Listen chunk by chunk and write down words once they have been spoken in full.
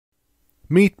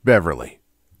Meet Beverly.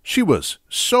 She was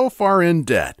so far in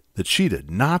debt that she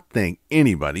did not think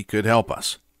anybody could help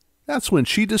us. That's when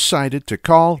she decided to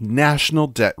call National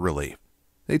Debt Relief.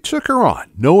 They took her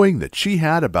on knowing that she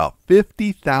had about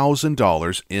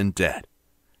 $50,000 in debt.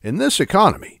 In this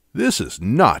economy, this is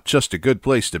not just a good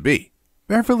place to be.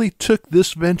 Beverly took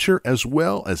this venture as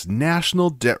well as National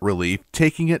Debt Relief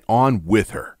taking it on with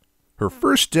her. Her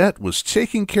first debt was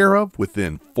taken care of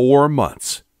within 4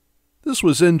 months. This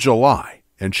was in July,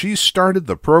 and she started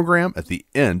the program at the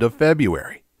end of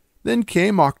February. Then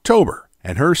came October,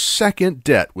 and her second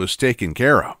debt was taken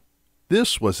care of.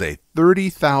 This was a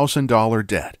 $30,000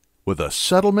 debt with a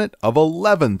settlement of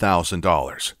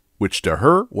 $11,000, which to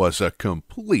her was a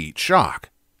complete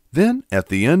shock. Then, at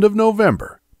the end of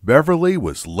November, Beverly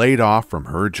was laid off from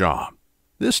her job.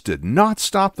 This did not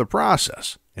stop the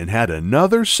process and had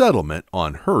another settlement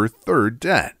on her third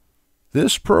debt.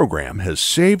 This program has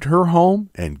saved her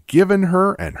home and given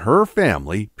her and her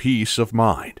family peace of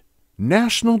mind.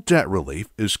 National Debt Relief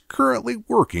is currently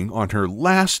working on her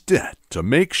last debt to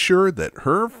make sure that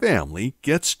her family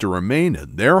gets to remain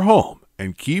in their home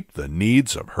and keep the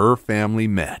needs of her family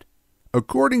met.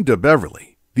 According to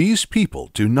Beverly, these people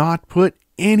do not put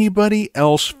anybody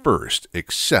else first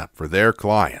except for their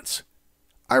clients.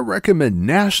 I recommend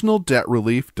National Debt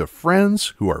Relief to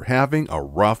friends who are having a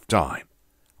rough time.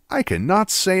 I cannot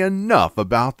say enough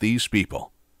about these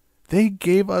people. They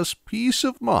gave us peace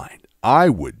of mind I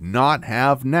would not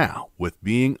have now with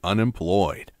being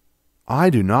unemployed. I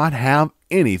do not have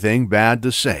anything bad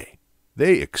to say.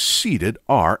 They exceeded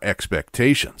our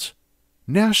expectations.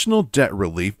 National Debt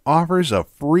Relief offers a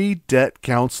free debt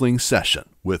counseling session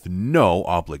with no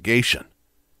obligation.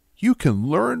 You can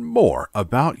learn more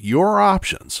about your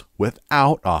options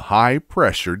without a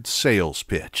high-pressured sales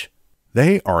pitch.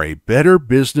 They are a Better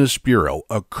Business Bureau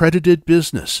accredited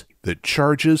business that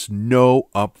charges no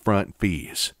upfront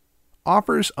fees,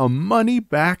 offers a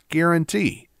money-back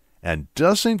guarantee, and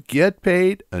doesn't get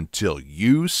paid until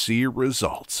you see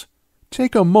results.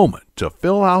 Take a moment to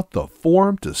fill out the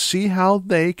form to see how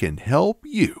they can help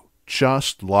you,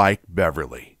 just like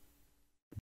Beverly.